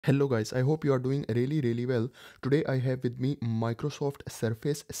Hello guys, I hope you are doing really well. Today I have with me Microsoft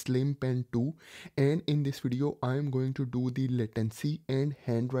Surface Slim Pen 2, and in this video I am going to do the latency and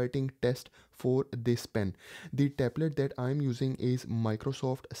handwriting test for this pen. The tablet that I am using is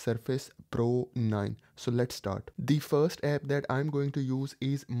Microsoft Surface Pro 9. So let's start. The first app that I am going to use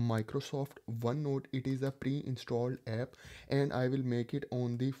is Microsoft OneNote. It is a pre-installed app and I will make it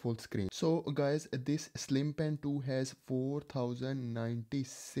on the full screen. So guys, this Slim Pen 2 has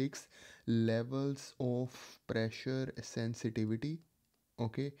 4096 levels of pressure sensitivity.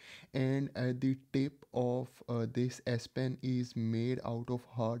 Okay, and the tip of this S Pen is made out of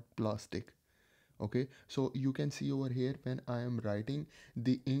hard plastic. Okay, so you can see over here when I am writing,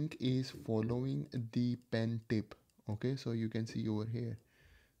 the ink is following the pen tip. Okay, so you can see over here.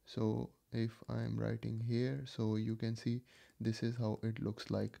 So if I am writing here, so you can see this is how it looks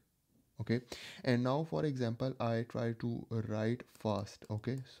like. Okay, and now for example I try to write fast.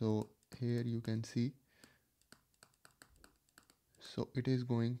 Okay, so here you can see, so it is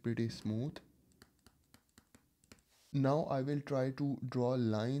going pretty smooth. Now I will try to draw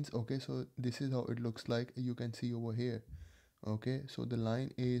lines. Okay, so this is how it looks like. You can see over here. Okay, so the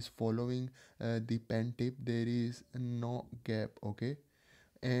line is following the pen tip. There is no gap. Okay,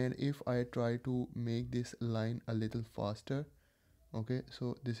 and if I try to make this line a little faster, okay,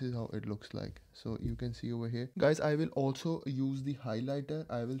 so this is how it looks like. So you can see over here, guys, I will also use the highlighter.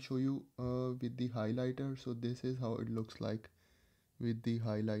 I will show you with the highlighter. So this is how it looks like with the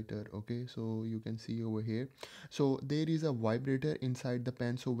highlighter. Okay, so you can see over here, so there is a vibrator inside the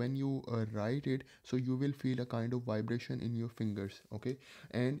pen. So when you write it, so you will feel a kind of vibration in your fingers. Okay,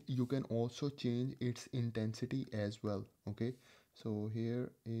 and you can also change its intensity as well. Okay, so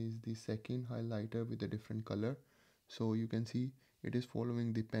here is the second highlighter with a different color. So you can see it is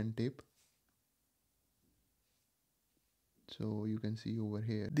following the pen tip. So you can see over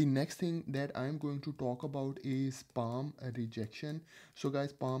here, the next thing that I'm going to talk about is palm rejection. So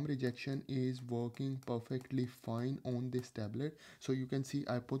guys, palm rejection is working perfectly fine on this tablet. So you can see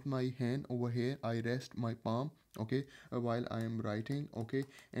I put my hand over here, I rest my palm, okay, while I am writing. Okay,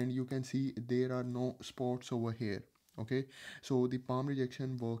 and you can see there are no spots over here. Okay, so the palm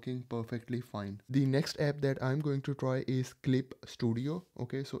rejection working perfectly fine. The next app that I'm going to try is Clip Studio.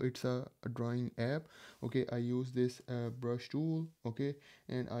 Okay, so it's a drawing app. Okay, I use this brush tool. Okay,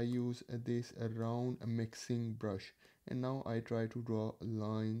 and I use this round mixing brush, and now I try to draw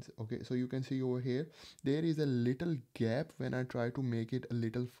lines. Okay, so you can see over here there is a little gap when I try to make it a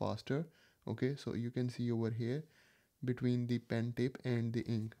little faster. Okay, so you can see over here between the pen tip and the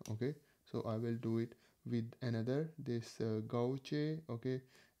ink. Okay, so I will do it with another this gouache. Okay,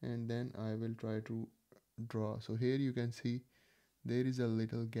 and then I will try to draw. So here you can see there is a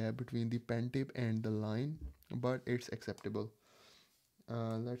little gap between the pen tip and the line, but it's acceptable.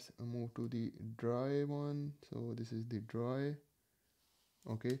 Let's move to the dry one. So this is the dry.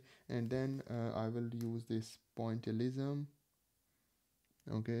 Okay, and then I will use this pointillism.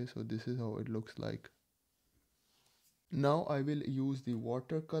 Okay, so this is how it looks like. Now I will use the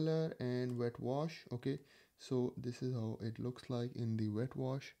watercolor and wet wash. Okay, so this is how it looks like in the wet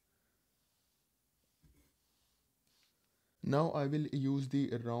wash. Now I will use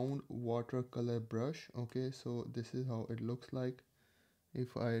the round watercolor brush. Okay, so this is how it looks like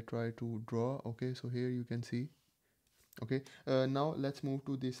if I try to draw. Okay, so here you can see. Okay, now let's move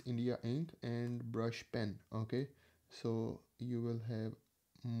to this India ink and brush pen. Okay, so you will have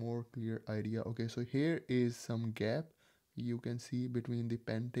more clear idea. Okay, so here is some gap you can see between the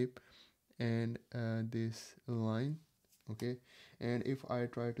pen tip and this line. Okay, and if I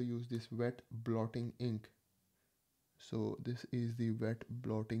try to use this wet blotting ink, so this is the wet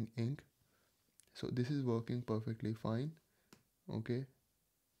blotting ink, so this is working perfectly fine. Okay,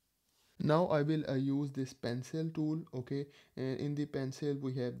 now I will use this pencil tool. Okay, and in the pencil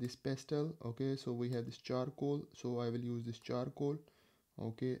we have this pastel. Okay, so we have this charcoal, so I will use this charcoal.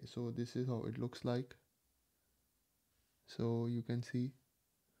 Okay, so this is how it looks like. So you can see.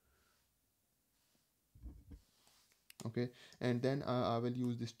 Okay, and then I will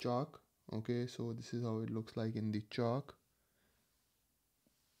use this chalk. Okay, so this is how it looks like in the chalk.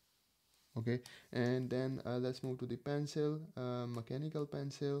 Okay, and then let's move to the pencil, mechanical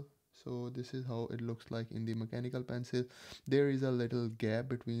pencil. So this is how it looks like in the mechanical pencil. There is a little gap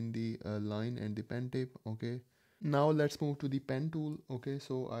between the line and the pen tip. Okay, now let's move to the pen tool. Okay,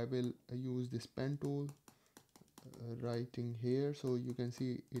 so I will use this pen tool, writing here. So you can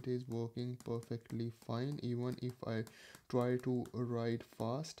see it is working perfectly fine even if I try to write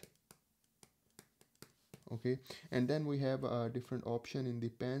fast. Okay, and then we have a different option in the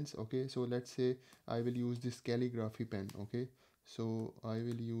pens. Okay, so let's say I will use this calligraphy pen. Okay, So I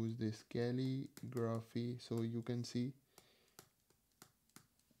will use this calligraphy, so you can see.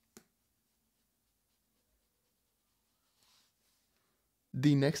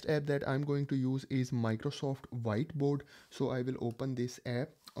 The next app that I'm going to use is Microsoft Whiteboard. So I will open this app.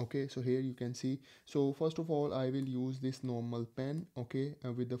 Okay, so here you can see. So first of all, I will use this normal pen, okay,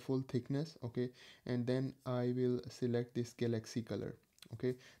 with the full thickness, okay, and then I will select this galaxy color.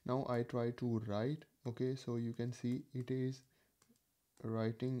 Okay, now I try to write. Okay, so you can see it is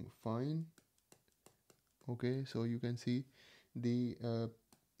writing fine. Okay, so you can see the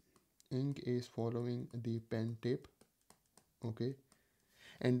ink is following the pen tip. Okay,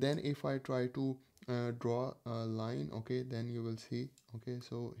 and then if I try to draw a line, okay, then you will see. Okay,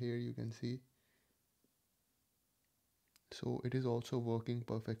 so here you can see, so it is also working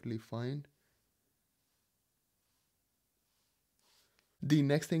perfectly fine. The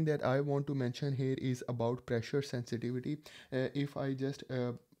next thing that I want to mention here is about pressure sensitivity. If I just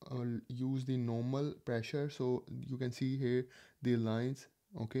use the normal pressure, so you can see here the lines.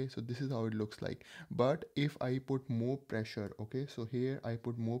 Okay, so this is how it looks like. But if I put more pressure, okay, so here I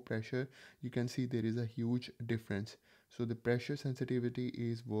put more pressure, you can see there is a huge difference. So the pressure sensitivity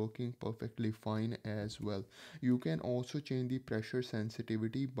is working perfectly fine as well. You can also change the pressure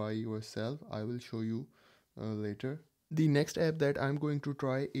sensitivity by yourself. I will show you later. The next app that I'm going to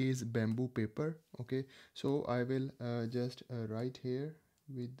try is bamboo paper. Okay, so I will just write here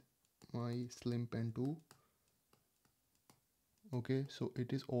with my slim pen too. Okay, so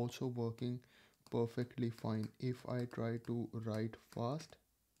it is also working perfectly fine. If I try to write fast,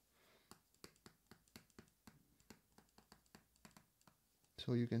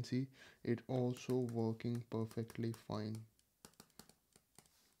 so you can see it also working perfectly fine.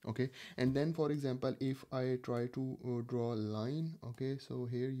 Okay, and then for example, if I try to draw a line, okay, so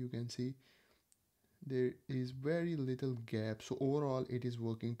here you can see there is very little gap, so overall it is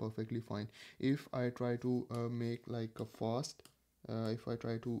working perfectly fine. If I try to make like a fast, if I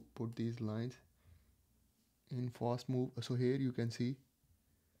try to put these lines in fast move, so here you can see.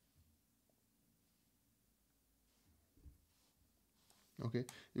 Okay,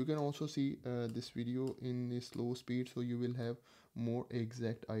 you can also see this video in a slow speed, so you will have more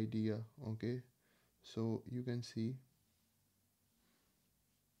exact idea. Okay, so you can see.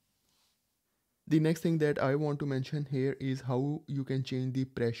 The next thing that I want to mention here is how you can change the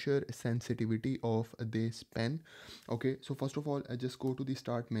pressure sensitivity of this pen. Okay, so first of all, just go to the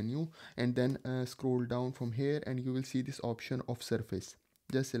start menu and then scroll down from here and you will see this option of surface.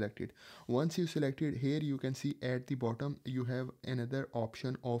 Just select it. Once you select it, here you can see at the bottom you have another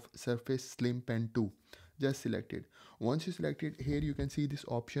option of surface slim pen 2. Just select it. Once you select it, here you can see this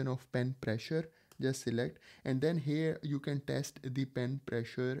option of pen pressure. Just select, and then here you can test the pen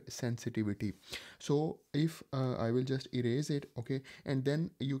pressure sensitivity. So if I will just erase it, okay, and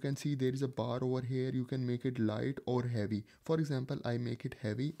then you can see there is a bar over here. You can make it light or heavy. For example, I make it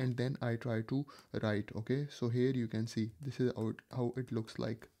heavy and then I try to write. Okay, so here you can see this is how it looks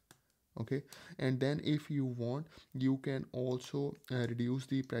like. Okay, and then if you want, you can also reduce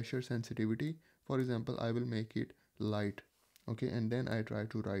the pressure sensitivity. For example, I will make it light. Okay, and then I try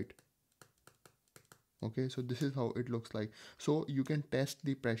to write. Okay, so this is how it looks like. So you can test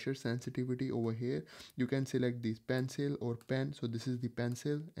the pressure sensitivity over here. You can select this pencil or pen. So this is the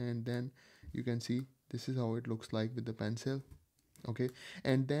pencil, and then you can see this is how it looks like with the pencil. Okay,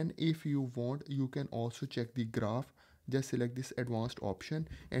 and then if you want, you can also check the graph. Just select this advanced option,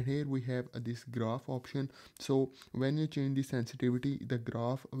 and here we have this graph option. So when you change the sensitivity, the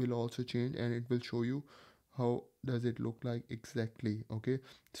graph will also change and it will show you how does it look like exactly. Okay,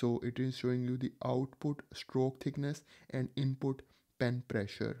 so it is showing you the output stroke thickness and input pen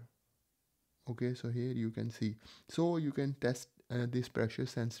pressure. Okay, so here you can see, so you can test this pressure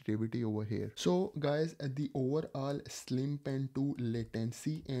sensitivity over here. So guys, the overall slim pen 2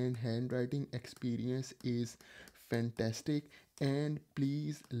 latency and handwriting experience is fantastic, and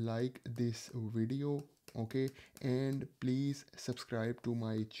please like this video. Okay, and please subscribe to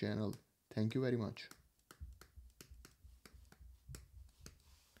my channel. Thank you very much.